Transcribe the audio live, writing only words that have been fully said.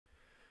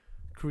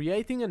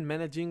Creating and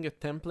managing a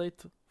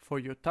template for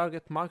your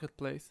target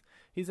marketplace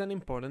is an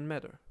important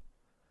matter.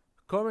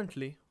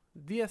 Currently,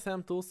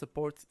 DSM tool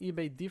supports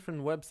eBay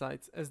different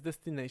websites as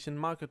destination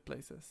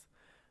marketplaces,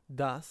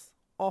 thus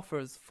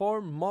offers 4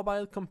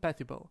 mobile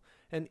compatible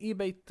and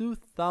eBay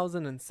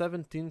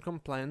 2017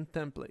 compliant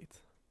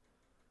templates.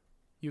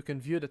 You can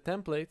view the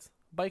templates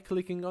by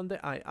clicking on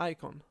the eye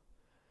icon,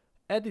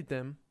 edit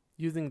them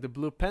using the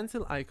blue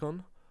pencil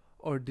icon,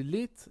 or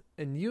delete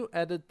a new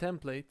added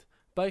template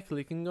by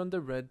clicking on the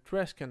red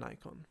trash can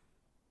icon.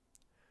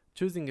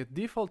 Choosing a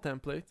default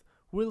template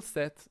will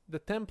set the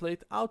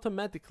template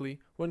automatically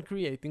when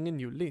creating a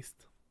new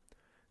list.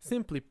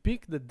 Simply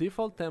pick the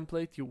default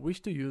template you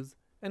wish to use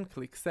and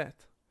click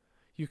Set.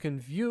 You can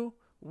view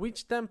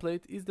which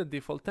template is the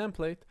default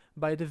template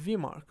by the V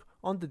mark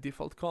on the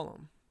default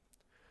column.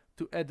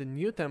 To add a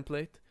new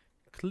template,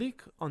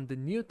 click on the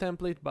New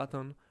Template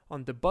button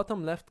on the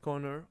bottom left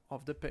corner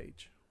of the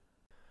page.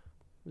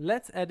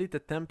 Let's edit a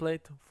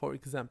template, for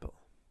example.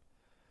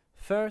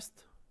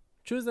 First,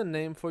 choose a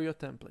name for your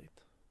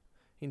template.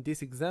 In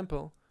this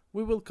example,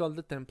 we will call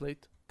the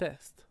template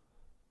Test.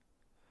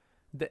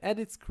 The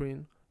Edit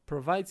screen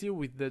provides you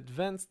with the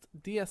advanced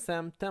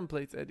DSM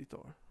templates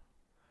editor.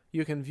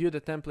 You can view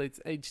the template's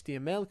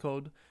HTML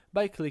code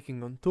by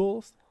clicking on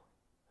Tools,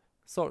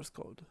 Source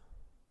Code.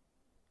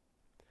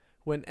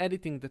 When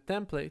editing the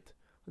template,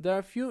 there are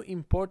a few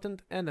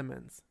important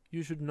elements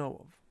you should know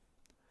of.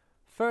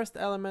 First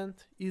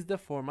element is the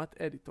format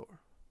editor.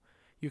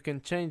 You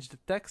can change the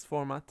text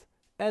format,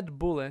 add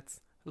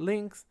bullets,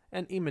 links,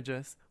 and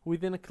images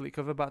within a click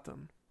of a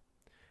button.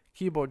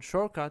 Keyboard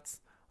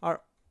shortcuts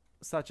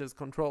such as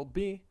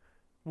Ctrl+B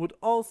would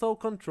also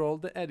control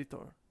the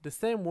editor, the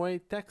same way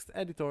text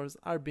editors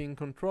are being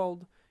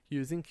controlled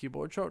using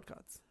keyboard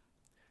shortcuts.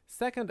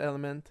 Second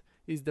element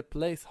is the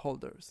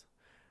placeholders.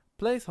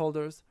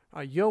 Placeholders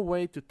are your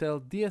way to tell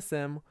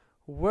DSM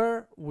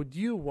where would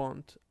you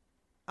want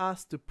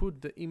us to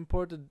put the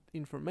imported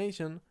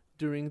information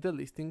during the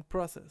listing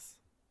process.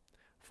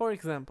 For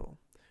example,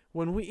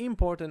 when we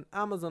import an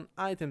Amazon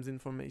items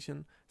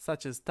information,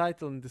 such as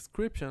title and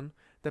description,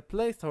 the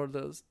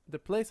placeholders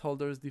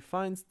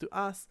defines to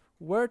us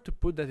where to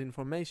put that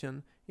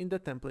information in the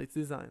template's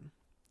design.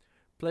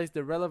 Place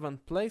the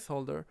relevant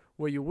placeholder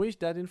where you wish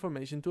that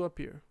information to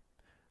appear.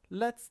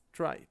 Let's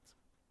try it.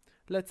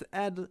 Let's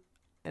add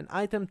an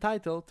item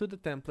title to the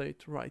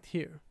template right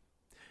here.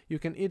 You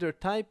can either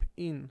type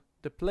in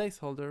the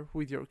placeholder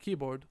with your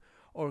keyboard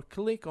or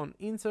click on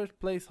Insert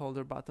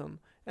Placeholder button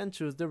and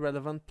choose the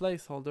relevant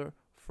placeholder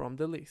from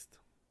the list.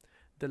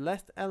 The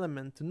last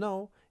element to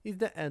know is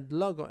the Add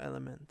Logo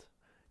element.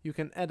 You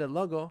can add a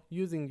logo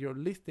using your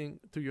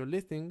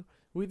listing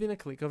within a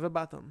click of a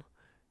button.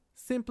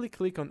 Simply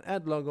click on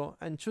Add Logo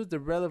and choose the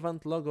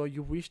relevant logo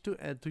you wish to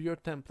add to your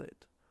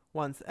template.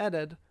 Once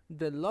added,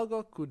 the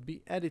logo could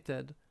be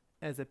edited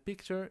as a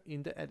picture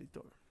in the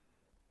editor.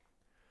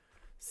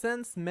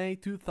 Since May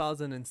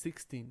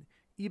 2016,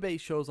 eBay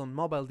shows on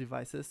mobile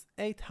devices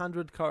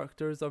 800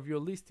 characters of your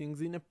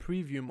listings in a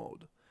preview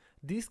mode.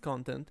 This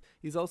content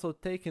is also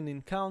taken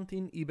in count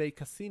in eBay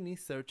Cassini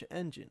search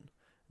engine.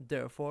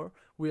 Therefore,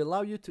 we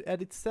allow you to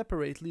edit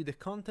separately the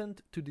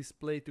content to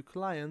display to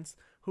clients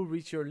who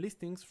reach your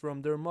listings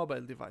from their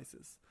mobile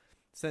devices.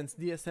 Since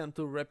DSM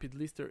Tool Rapid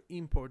Lister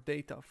import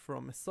data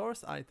from a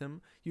source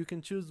item, you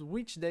can choose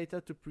which data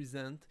to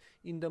present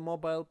in the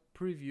mobile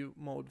preview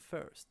mode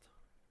first.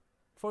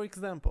 For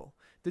example,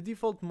 the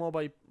default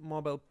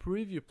mobile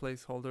preview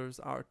placeholders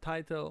are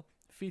title,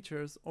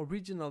 features,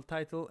 original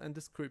title, and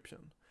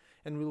description,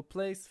 and we'll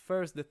place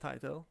first the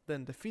title,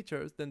 then the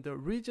features, then the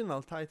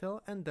original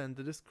title, and then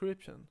the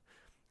description.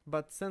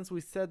 But since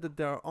we said that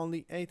there are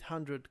only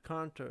 800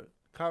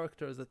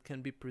 characters that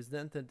can be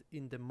presented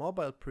in the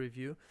mobile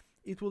preview,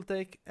 it will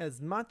take as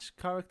much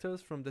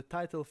characters from the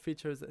title,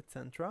 features,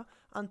 etc.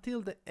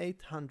 until the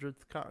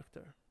 800th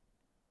character.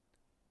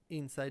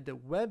 Inside the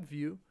web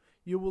view,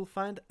 you will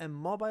find a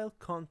mobile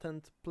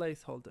content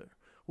placeholder.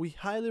 We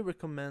highly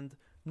recommend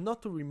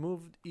not to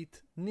remove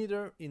it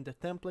neither in the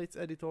templates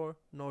editor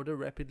nor the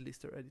Rapid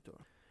Lister editor.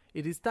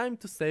 It is time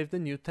to save the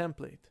new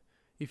template.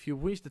 If you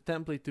wish the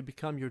template to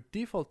become your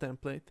default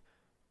template,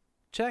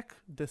 check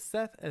the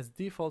Set as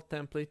Default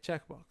Template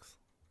checkbox.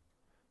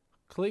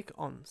 Click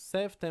on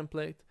Save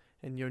Template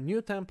and your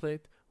new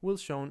template will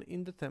shown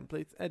in the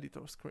templates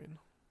editor screen.